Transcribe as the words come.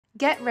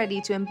Get ready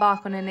to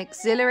embark on an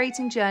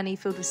exhilarating journey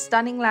filled with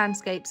stunning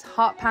landscapes,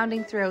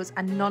 heart-pounding thrills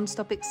and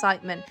non-stop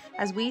excitement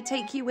as we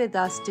take you with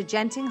us to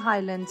Genting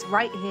Highlands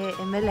right here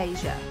in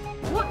Malaysia.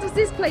 What does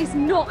this place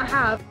not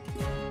have?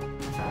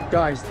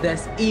 Guys,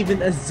 there's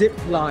even a zip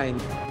line.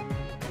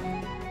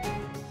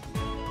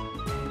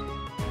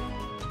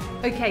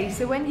 Okay,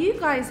 so when you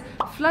guys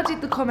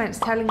flooded the comments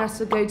telling us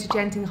to go to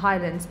Genting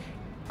Highlands,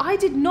 I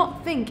did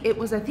not think it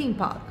was a theme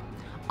park.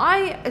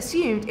 I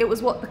assumed it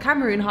was what the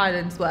Cameroon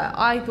Highlands were.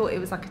 I thought it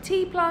was like a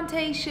tea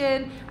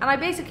plantation, and I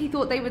basically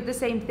thought they were the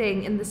same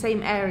thing in the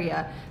same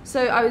area.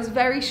 So I was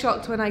very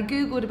shocked when I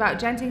googled about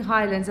Genting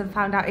Highlands and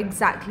found out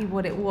exactly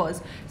what it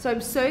was. So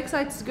I'm so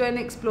excited to go and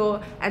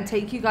explore and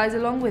take you guys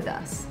along with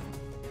us.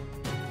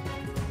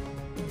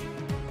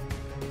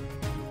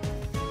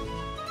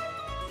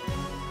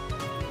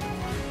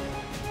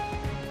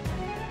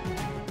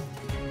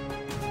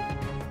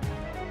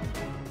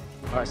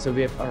 Alright, so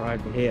we have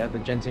arrived here at the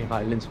Genting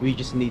Highlands. We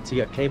just need to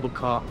get a cable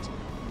cart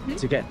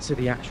to get to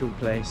the actual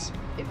place.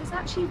 It was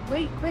actually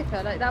way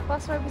quicker. Like that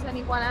bus ride was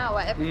only 1 hour.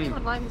 Everything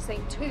online was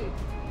saying 2.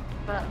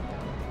 But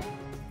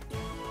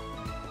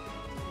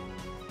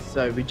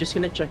so we're just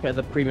gonna check out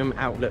the premium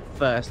outlet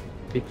first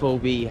before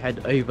we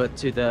head over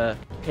to the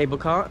cable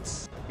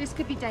carts. this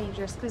could be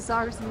dangerous because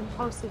Zara's an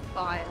impulsive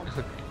buyer.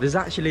 There's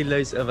actually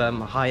loads of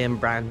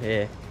high-end brand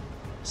here.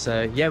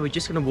 So yeah, we're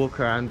just gonna walk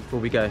around before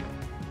we go.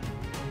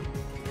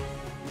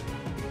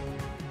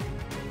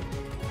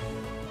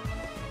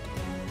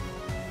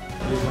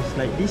 Just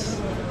like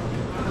this.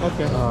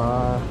 Okay.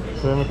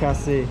 Terima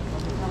kasih.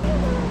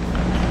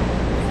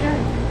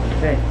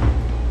 Okay.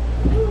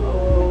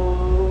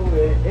 Oh,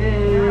 we're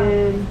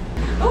in.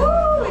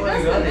 Oh, it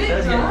does get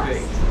big,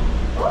 guys.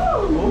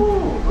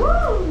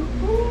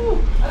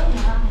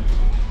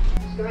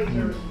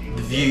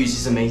 The views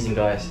is amazing,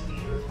 guys.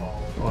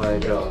 Oh my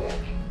god.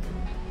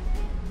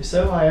 You're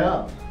so high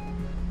up.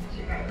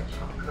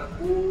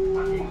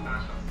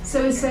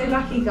 So we're so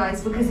lucky,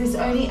 guys, because it's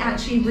only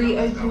actually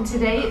reopened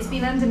today. It's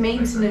been under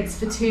maintenance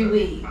for 2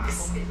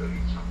 weeks.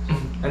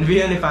 And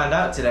we only found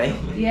out today.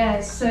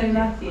 Yeah, so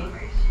lucky.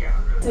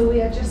 So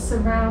we are just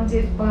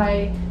surrounded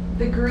by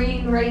the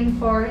green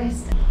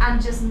rainforest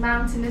and just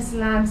mountainous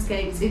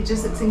landscapes. It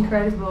just looks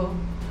incredible.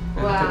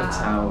 And look at the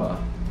tower.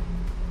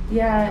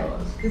 Yeah,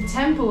 the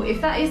temple.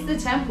 If that is the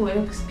temple, it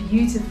looks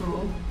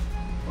beautiful.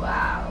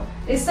 Wow.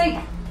 It's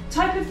like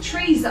type of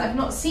trees that I've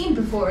not seen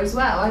before as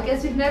well. I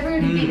guess we've never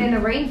really been in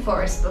a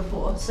rainforest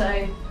before,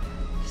 so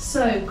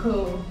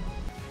cool.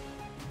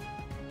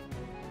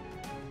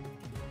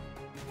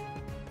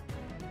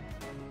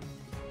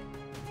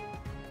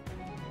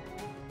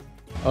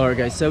 Alright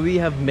guys, so we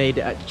have made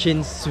it at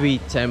Chin Sui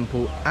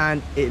Temple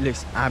and it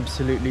looks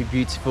absolutely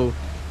beautiful.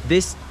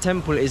 This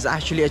temple is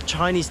actually a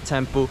Chinese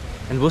temple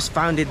and was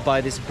founded by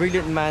this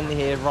brilliant man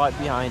here right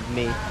behind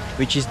me,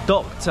 which is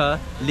Dr.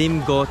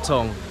 Lim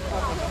Gotong.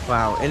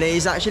 Wow, and it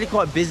is actually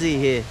quite busy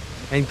here.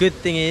 And good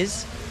thing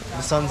is,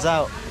 the sun's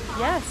out.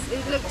 Yes,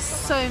 it looks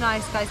so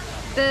nice, guys.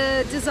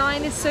 The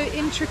design is so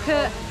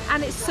intricate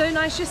and it's so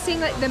nice just seeing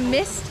like the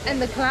mist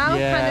and the cloud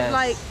kind of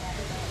like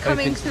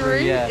coming through.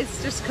 Yeah.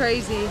 It's just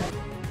crazy.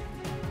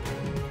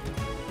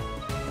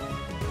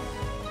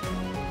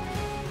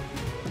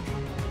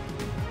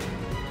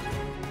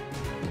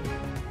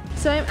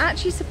 So I'm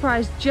actually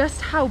surprised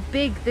just how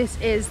big this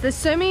is. There's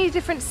so many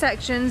different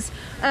sections.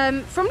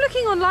 From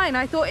looking online,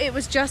 I thought it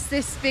was just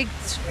this big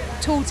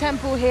tall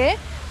temple here,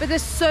 but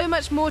there's so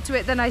much more to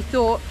it than I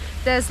thought.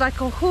 There's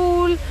like a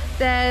hall,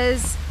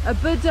 there's a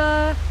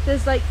Buddha,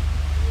 there's like,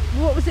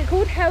 what was it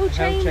called? Hell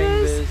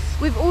chambers.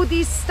 With all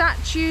these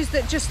statues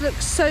that just look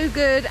so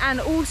good and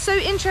all so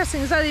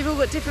interesting as well. They've all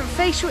got different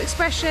facial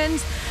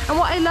expressions. And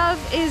what I love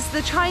is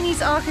the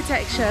Chinese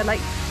architecture.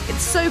 Like,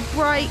 it's so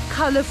bright,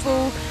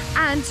 colourful,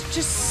 and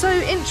just so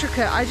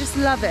intricate. I just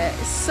love it.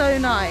 It's so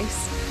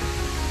nice.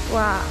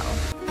 Wow.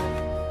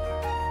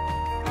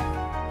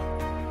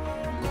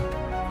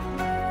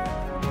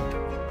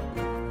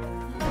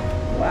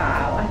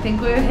 Wow, I think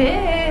we're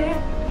here.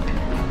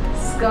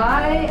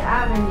 Sky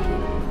Avenue.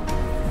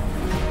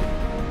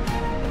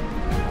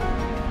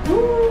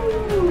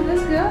 Woo,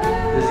 let's go.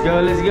 Let's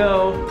go, let's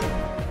go.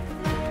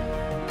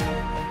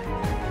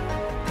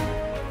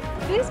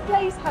 This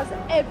place has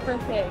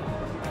everything.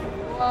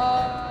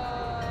 Whoa.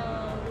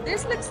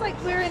 This looks like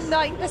we're in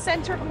like the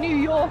center of New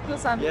York or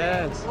something.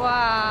 Yes.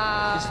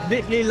 Wow. It's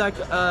literally like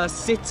a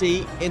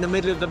city in the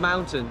middle of the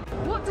mountain.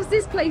 What does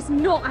this place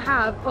not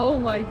have? Oh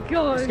my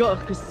god. It's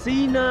got a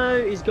casino,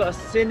 it's got a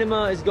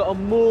cinema, it's got a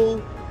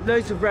mall,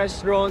 loads of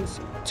restaurants,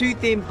 2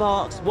 theme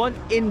parks, 1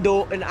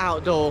 indoor and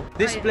outdoor.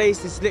 This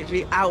place is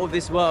literally out of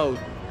this world.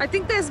 I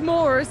think there's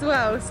more as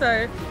well,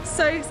 so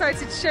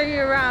excited to show you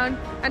around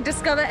and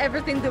discover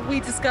everything that we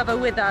discover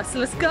with us.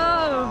 Let's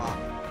go!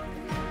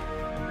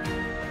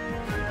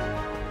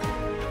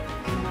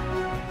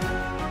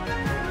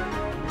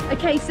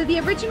 Okay, so the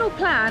original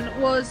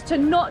plan was to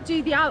not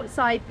do the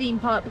outside theme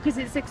park because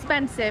it's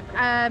expensive.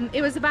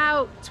 It was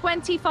about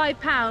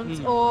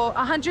 £25 or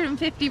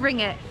 150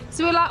 ringgit.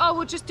 So we're like, oh,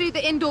 we'll just do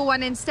the indoor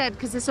one instead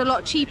because it's a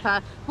lot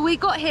cheaper. But we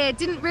got here,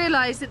 didn't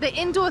realise that the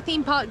indoor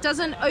theme park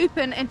doesn't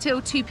open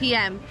until 2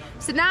 p.m.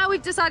 So now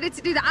we've decided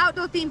to do the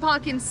outdoor theme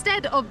park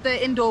instead of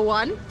the indoor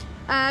one.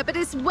 But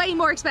it's way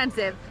more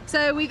expensive.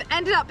 So we've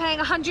ended up paying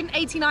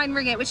 189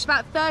 ringgit, which is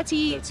about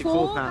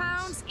 34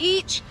 pounds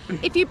each.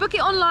 If you book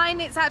it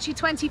online, it's actually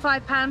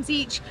 25 pounds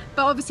each,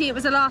 but obviously it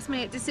was a last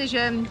minute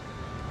decision.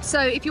 So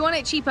if you want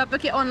it cheaper,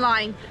 book it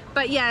online.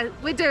 But yeah,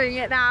 we're doing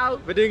it now.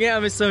 We're doing it,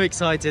 I'm so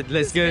excited.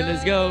 Let's go,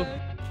 let's go.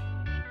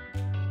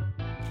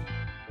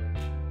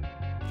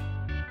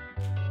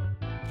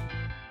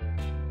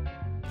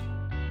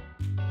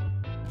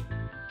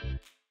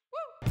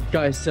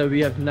 Guys, so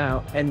we have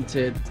now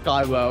entered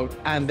Sky World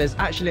and there's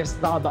actually a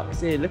Starbucks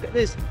here. Look at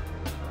this.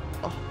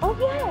 Oh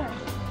yeah.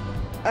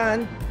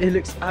 And it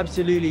looks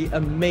absolutely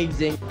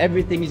amazing.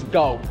 Everything is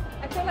gold.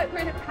 I feel like we're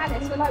in a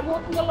palace. We're like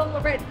walking along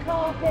the red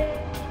carpet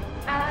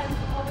and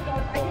oh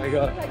my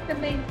god, I can see like the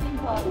main theme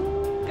park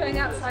going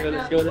outside now.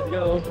 Let's go, let's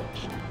go.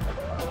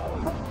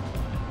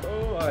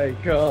 Oh my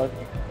god.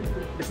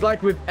 It's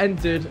like we've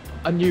entered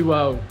a new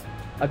world,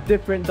 a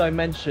different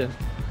dimension.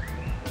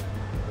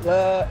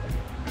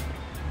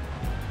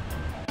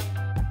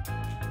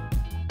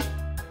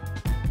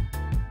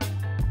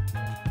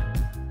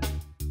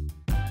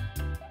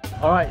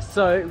 Alright,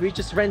 so we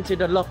just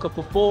rented a locker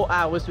for 4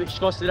 hours, which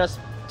costed us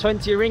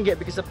 20 ringgit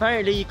because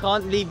apparently you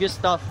can't leave your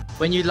stuff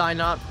when you line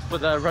up for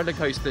the roller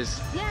coasters.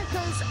 Yeah,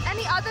 because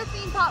any other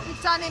theme park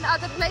we've done in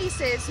other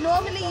places,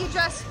 normally you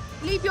just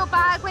leave your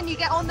bag when you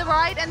get on the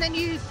ride and then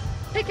you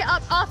pick it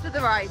up after the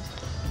ride.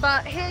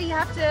 But here you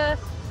have to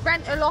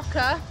rent a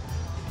locker,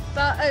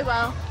 but oh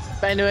well.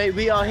 But anyway,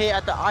 we are here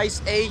at the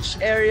Ice Age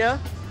area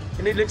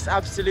and it looks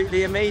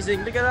absolutely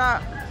amazing. Look at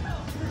that.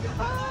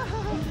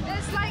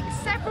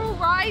 Several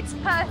rides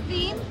per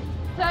theme,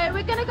 so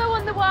we're going to go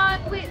on the one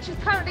which is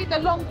currently the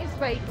longest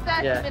wait,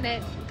 30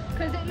 minutes,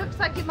 because it looks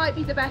like it might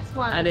be the best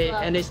one. And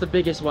and it's the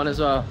biggest one as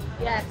well.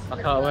 Yes.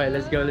 I can't wait.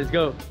 Let's go, let's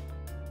go.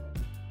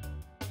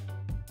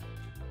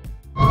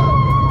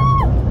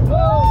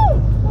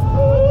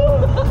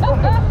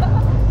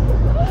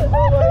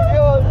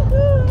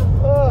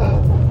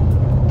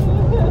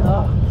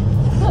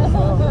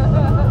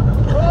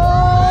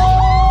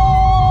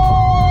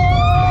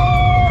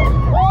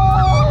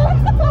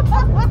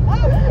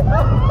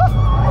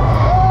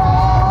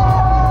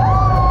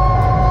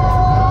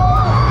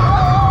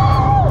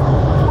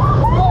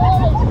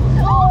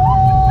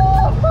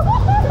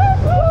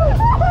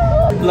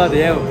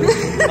 Bloody hell,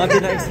 I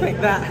didn't expect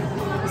that,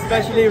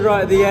 especially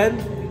right at the end,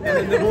 and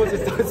then the water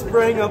started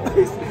spraying our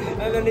face,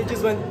 and then it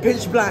just went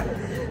pitch black.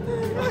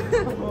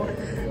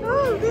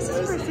 Oh, this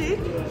is pretty.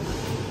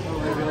 Oh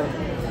my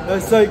god,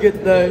 that's so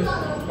good though.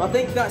 I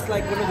think that's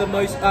like one of the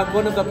most,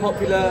 one of the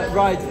popular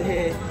rides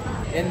here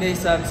in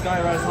this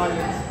Skyrise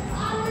Highlands.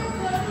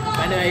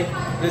 Anyway,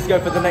 let's go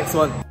for the next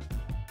one.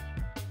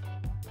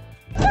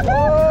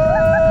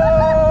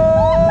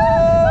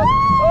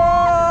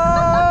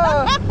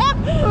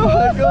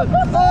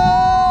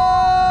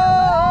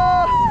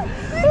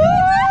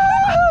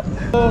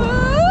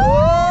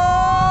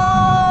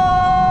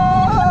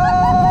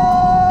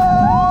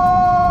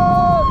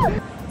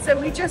 So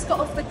we just got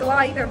off the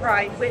glider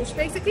ride, which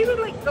basically was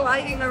like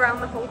gliding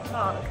around the whole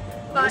park.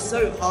 But it's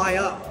so high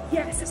up.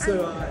 Yes,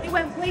 so high. It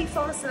went way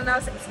faster than I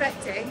was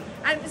expecting,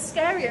 and it was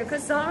scarier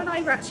because Zara and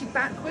I were actually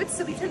backwards,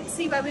 so we couldn't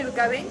see where we were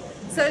going.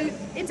 So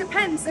it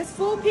depends. There's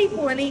 4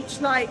 people in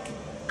each like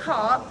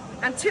cart,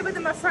 and 2 of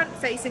them are front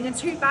facing and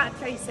 2 back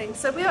facing.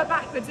 So we were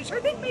backwards, which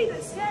I think made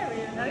it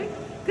scarier, you know,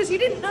 because you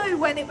didn't know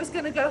when it was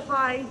going to go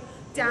high,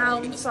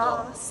 down,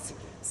 fast.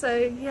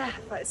 So yeah,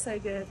 but it's so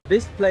good.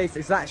 This place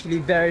is actually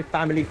very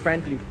family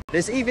friendly.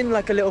 There's even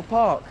like a little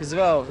park as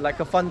well,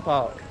 like a fun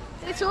park.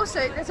 It's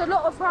also, there's a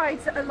lot of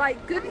rides that are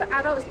like good for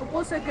adults but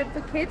also good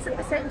for kids at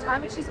the same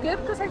time, which is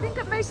good because I think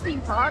at most theme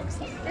parks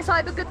it's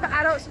either good for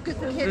adults or good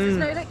for kids. There's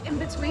no like in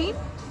between.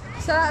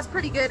 So that's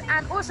pretty good.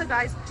 And also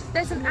guys,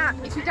 there's an app.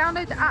 If you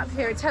download the app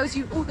here, it tells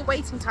you all the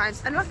waiting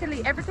times, and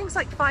luckily everything's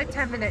like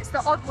 5-10 minutes.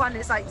 The odd one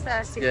is like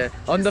 30. Yeah,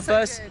 on the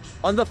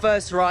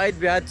first ride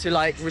we had to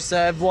like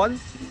reserve one,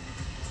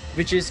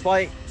 which is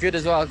quite good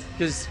as well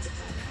because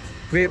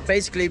we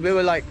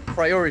were like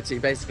priority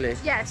basically.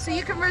 Yeah, so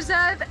you can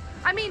reserve,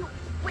 I mean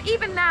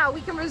even now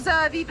we can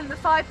reserve even the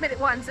 5-minute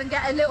ones and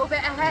get a little bit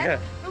ahead. Yeah.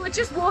 But we're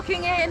just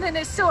walking in and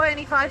it's still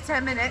only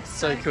 5-10 minutes.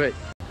 So quick.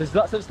 There's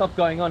lots of stuff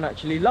going on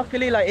actually.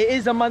 Luckily, like it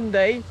is a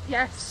Monday.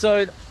 Yes.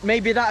 So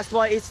maybe that's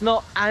why it's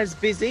not as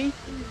busy.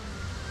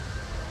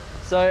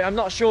 So I'm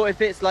not sure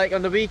if it's like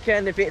on the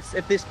weekend, if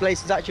this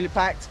place is actually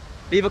packed.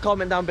 Leave a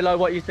comment down below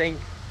what you think.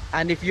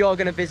 And if you're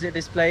gonna visit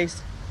this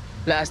place,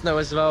 let us know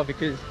as well,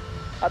 because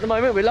at the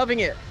moment we're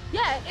loving it.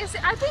 Yeah,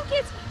 I think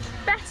it's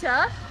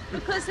better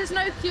because there's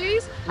no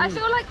queues. I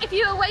feel like if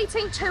you were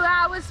waiting 2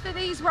 hours for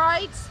these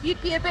rides,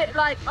 you'd be a bit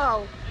like,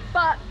 oh,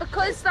 but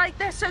because like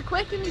they're so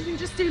quick and you can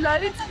just do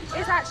loads,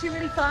 it's actually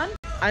really fun.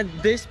 And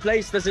this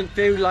place doesn't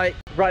feel like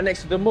right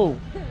next to the mall.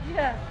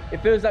 Yeah.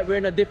 It feels like we're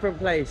in a different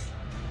place.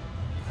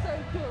 So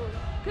cool.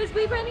 Because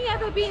we've only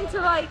ever been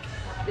to like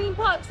theme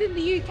parks in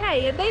the UK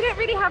and they don't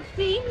really have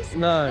themes.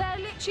 No.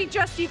 They're literally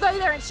just, you go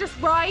there, it's just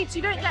rides.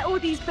 You don't get all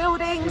these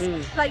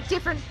buildings, like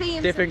different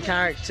themes. Different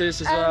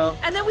characters as well.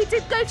 And then we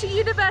did go to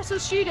Universal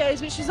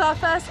Studios, which was our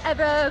first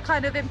ever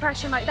kind of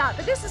impression like that.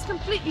 But this is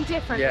completely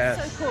different.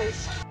 Yeah. It's so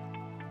cool.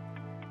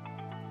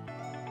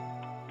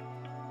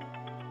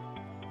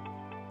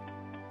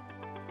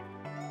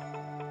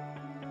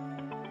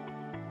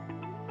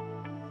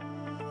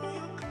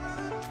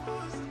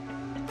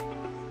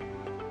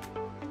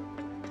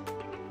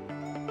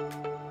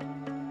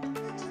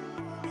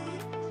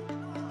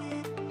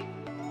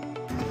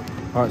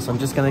 Alright, so I'm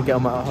just gonna get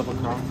on my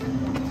hovercraft.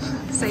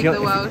 Save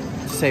the world.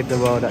 Save the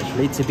world,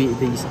 actually, to beat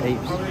these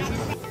apes.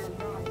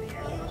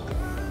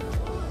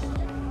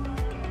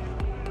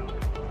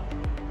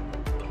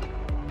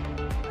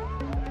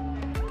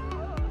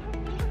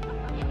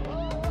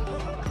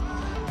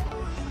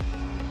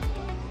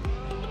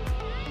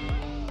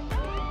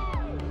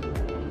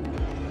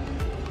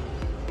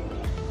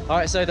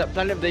 Alright, so that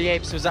Planet of the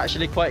Apes was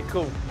actually quite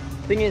cool.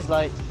 Thing is,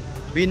 like,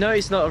 we know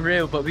it's not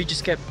real, but we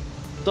just kept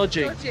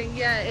dodging.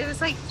 Yeah, it was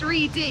like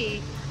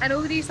 3D and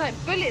all these like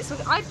bullets,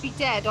 I'd be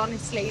dead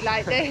honestly,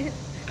 like they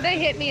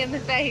hit me in the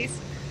face.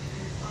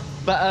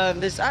 But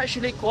there's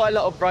actually quite a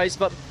lot of rides,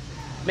 but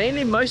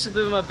mainly most of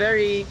them are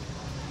very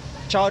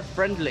child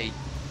friendly.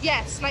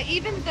 Yes, like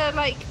even the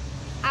like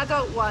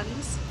adult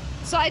ones.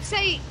 So I'd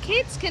say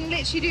kids can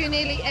literally do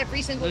nearly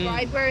every single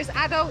ride, whereas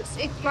adults,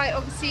 it's like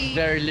obviously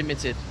Very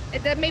limited.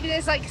 Maybe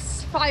there's like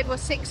 5 or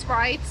 6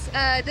 rides.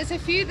 There's a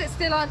few that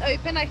still aren't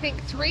open. I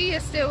think 3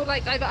 are still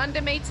like either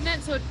under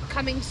maintenance or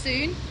coming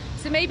soon.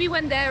 So maybe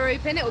when they're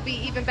open, it will be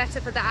even better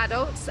for the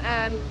adults.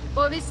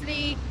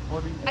 Obviously,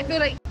 I feel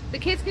like the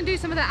kids can do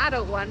some of the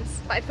adult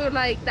ones, but I feel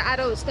like the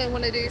adults don't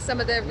want to do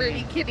some of the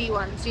really kiddie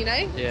ones, you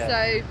know? Yeah.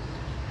 So,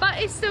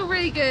 but it's still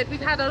really good.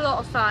 We've had a lot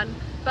of fun,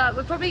 but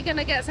we're probably going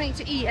to get something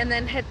to eat and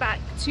then head back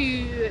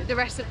to the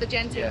rest of the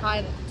Genting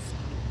Highlands.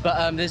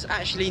 But there's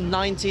actually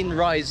 19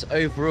 rides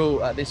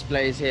overall at this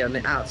place here on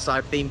the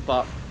outside theme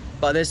park.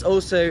 But there's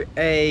also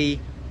a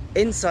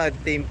inside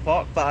theme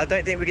park, but I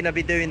don't think we're going to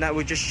be doing that.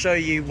 We'll just show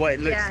you what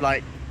it looks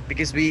like,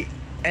 because we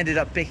ended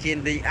up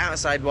picking the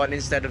outside one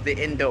instead of the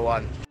indoor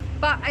one.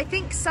 But I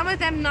think some of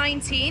them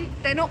 19,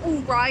 they're not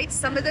all rides.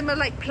 Some of them are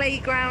like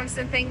playgrounds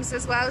and things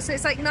as well. So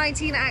it's like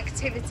 19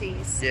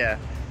 activities. Yeah.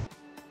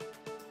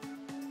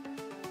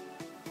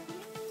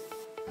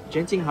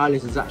 Genting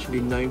Highlands is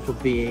actually known for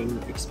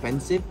being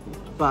expensive,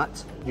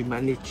 but we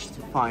managed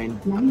to find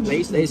a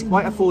place that is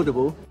quite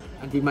affordable,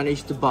 and we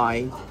managed to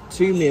buy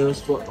 2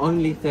 meals for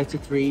only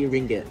 33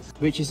 ringgit,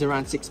 which is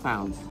around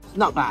 £6.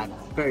 Not bad,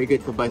 very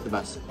good for both of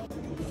us.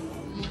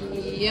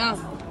 Yeah.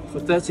 For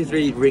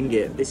 33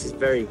 ringgit, this is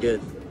very good.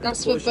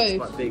 That's for both.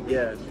 Quite big,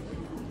 yeah.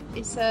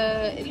 It's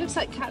it looks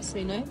like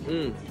katsu, no?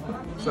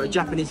 It's like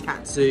Japanese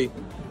katsu,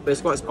 but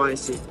it's quite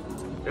spicy.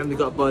 And we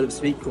got a bowl of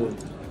sweet corn.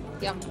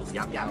 Yum.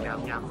 Yum, yum,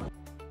 yum, yum.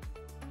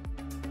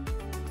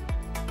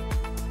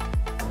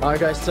 Alright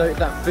guys, so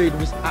that food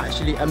was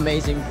actually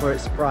amazing for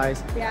its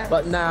price. Yes.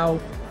 But now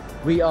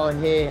we are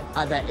here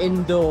at the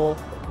indoor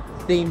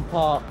theme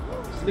park.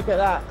 Just look at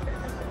that.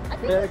 I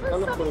think Very this was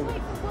colourful. something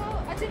like the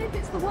world, I don't know if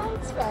it's the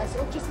world's first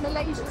or just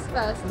Malaysia's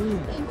first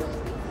indoor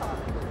theme park.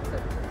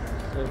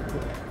 So,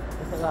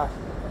 look at that.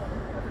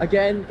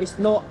 Again, it's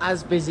not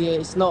as busy,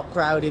 it's not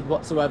crowded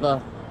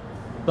whatsoever.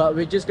 But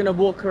we're just gonna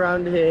walk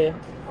around here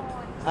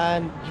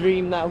and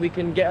dream that we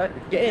can get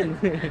in.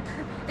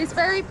 It's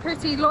very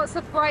pretty, lots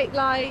of bright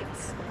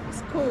lights.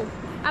 It's cool.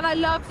 And I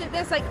love that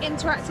there's like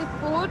interactive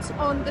boards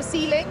on the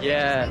ceiling.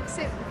 Yeah. It just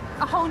makes it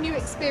a whole new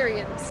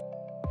experience.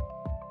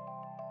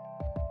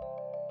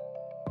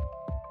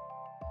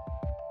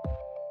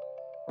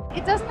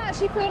 It doesn't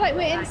actually feel like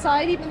we're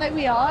inside, even though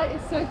we are.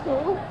 It's so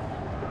cool.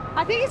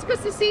 I think it's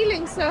because the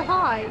ceiling's so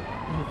high.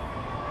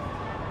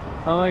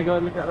 Oh my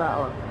god, look at that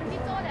one.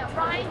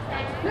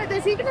 Look,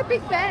 there's even a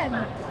Big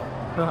Ben.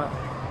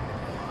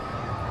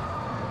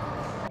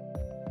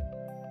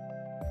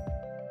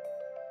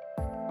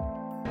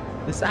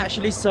 There's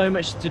actually so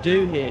much to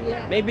do here.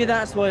 Yeah. Maybe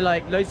that's why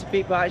like loads of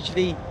people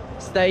actually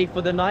stay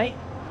for the night.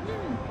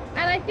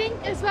 And I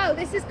think as well,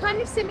 this is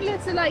kind of similar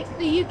to like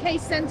the UK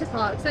centre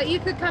parks. Like you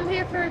could come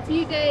here for a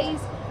few days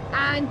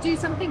and do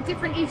something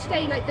different each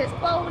day. Like there's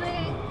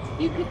bowling,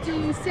 you could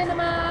do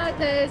cinema,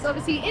 there's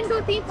obviously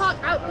indoor theme park,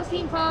 outdoor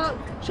theme park,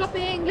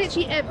 shopping,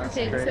 literally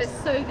everything. So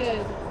it's so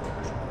good.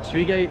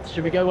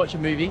 Should we go watch a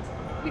movie?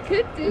 We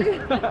could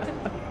do.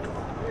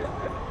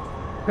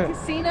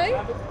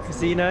 Casino?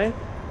 Casino?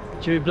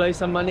 Should we blow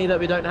some money that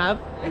we don't have?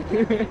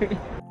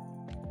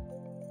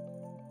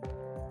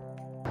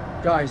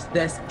 Guys,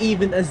 there's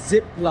even a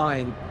zip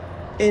line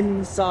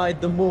inside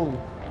the mall.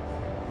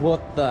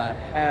 What the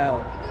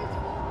hell?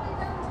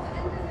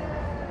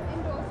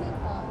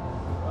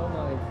 Oh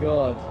my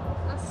god.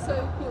 That's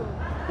so cool.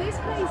 This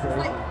place is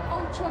like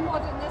ultra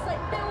modern. There's like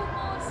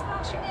billboards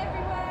flashing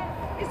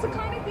everywhere. It's the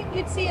kind of thing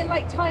you'd see in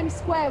like Times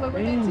Square when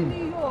we went to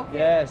New York.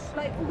 Yes.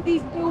 Like all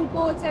these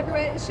billboards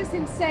everywhere. It's just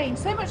insane.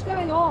 So much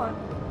going on.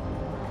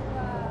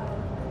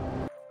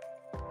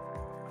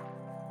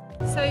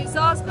 So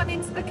Czar's gone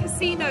into the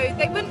casino.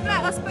 They wouldn't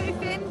let us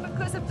both in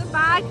because of the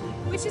bag,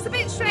 which is a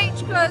bit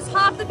strange because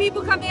half the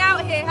people coming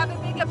out here have a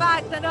bigger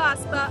bag than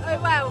us, but oh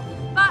well.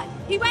 But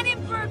he went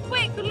in for a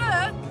quick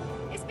look.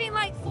 It's been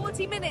like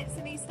 40 minutes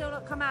and he's still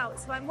not come out.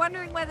 So I'm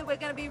wondering whether we're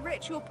going to be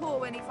rich or poor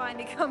when he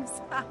finally comes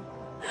out.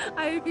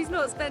 I hope he's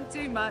not spent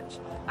too much.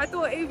 I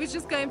thought he was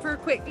just going for a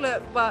quick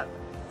look, but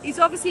he's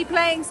obviously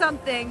playing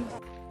something.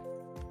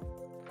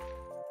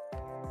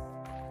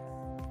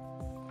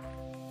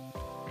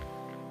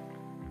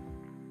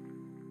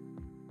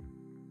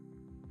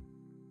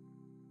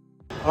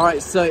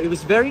 Alright, so it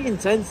was very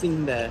intense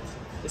in there.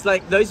 It's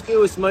like those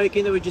people were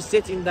smoking, they were just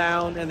sitting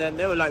down and then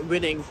they were like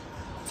winning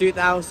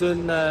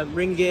 2,000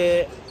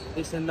 ringgit,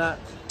 this and that.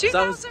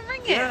 2,000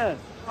 ringgit? Yeah.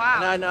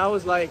 Wow. And I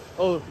was like,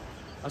 oh,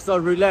 I saw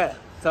roulette.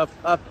 So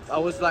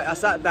I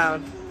sat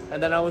down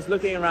and then I was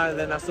looking around and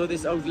then I saw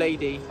this old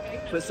lady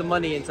put some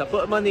money in. So I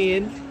put money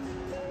in,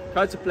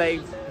 tried to play,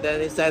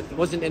 then it said it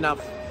wasn't enough.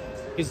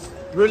 Because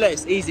roulette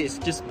is easy, it's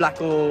just black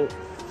or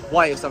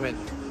white or something.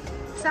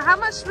 So how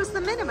much was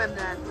the minimum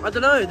then? I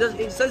don't know,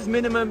 it says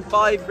minimum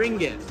 5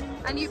 ringgit.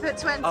 And you put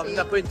 20?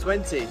 I put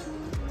 20,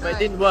 but it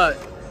didn't work.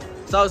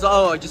 So I was like,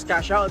 oh, I'll just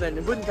cash out then.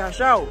 It wouldn't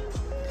cash out.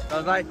 So I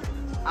was like,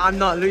 I'm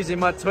not losing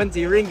my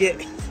 20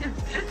 ringgit.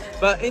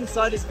 But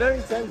inside it's very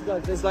intense,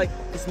 guys. There's like,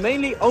 it's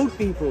mainly old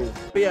people.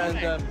 Yeah,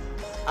 and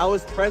I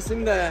was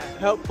pressing the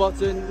help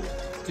button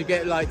to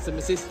get like some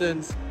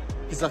assistance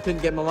because I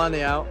couldn't get my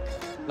money out.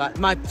 Like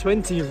my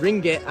 20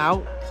 ringgit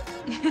out.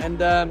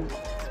 And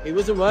it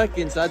wasn't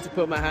working, so I had to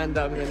put my hand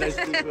up and those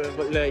people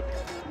were like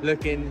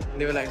looking,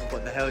 they were like,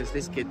 what the hell is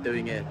this kid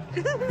doing here?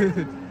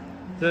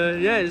 So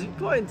yeah, it's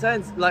quite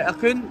intense. Like I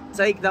couldn't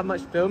take that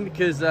much film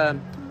because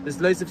there's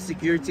loads of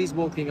securities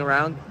walking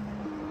around,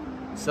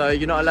 so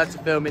you're not allowed to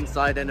film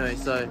inside anyway.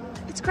 So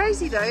it's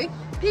crazy though,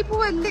 people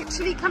were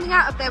literally coming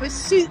out of there with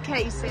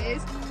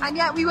suitcases and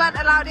yet we weren't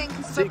allowed in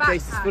because of a backpack.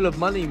 Suitcases full of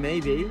money,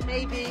 maybe,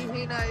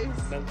 who knows.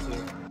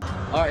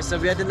 Alright, so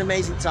we had an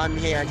amazing time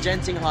here at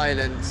Genting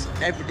Highlands.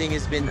 Everything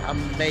has been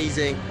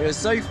amazing. It was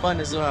so fun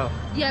as well.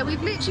 Yeah,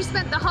 we've literally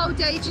spent the whole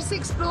day just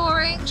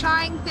exploring,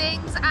 trying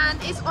things, and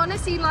it's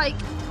honestly like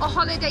a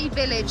holiday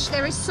village.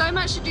 There is so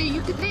much to do.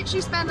 You could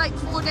literally spend like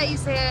 4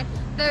 days here.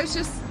 There's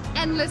just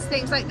endless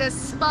things, like there's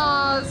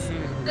spas,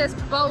 there's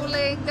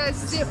bowling, there's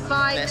zip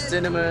line, there's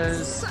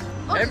cinemas,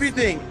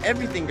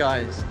 everything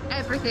guys.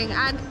 Everything,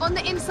 and on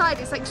the inside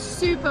it's like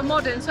super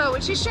modern as well,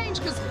 which is strange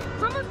because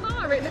from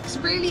afar it looks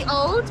really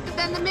old, but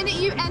then the minute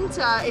you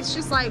enter it's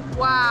just like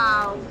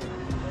wow.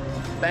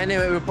 But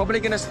anyway, we're probably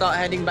going to start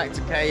heading back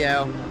to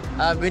KL.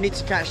 We need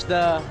to catch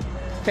the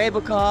cable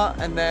car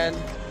and then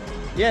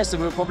yeah, so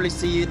we'll probably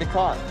see you in the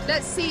car.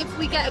 Let's see if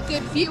we get a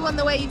good view on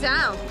the way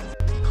down.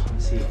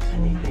 Can't see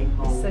anything.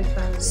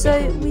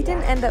 So we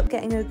didn't end up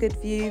getting a good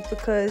view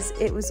because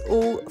it was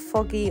all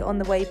foggy on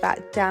the way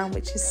back down,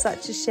 which is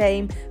such a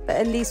shame, but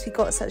at least we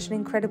got such an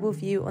incredible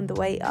view on the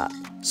way up.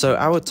 So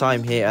our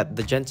time here at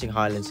the Genting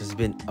Highlands has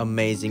been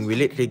amazing. We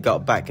literally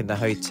got back in the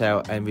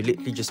hotel and we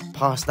literally just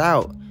passed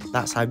out.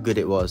 That's how good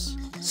it was.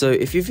 So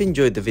if you've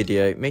enjoyed the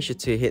video, make sure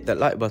to hit that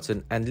like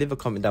button and leave a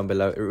comment down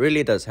below. It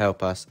really does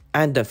help us.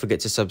 And don't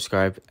forget to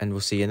subscribe and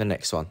we'll see you in the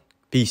next one.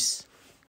 Peace.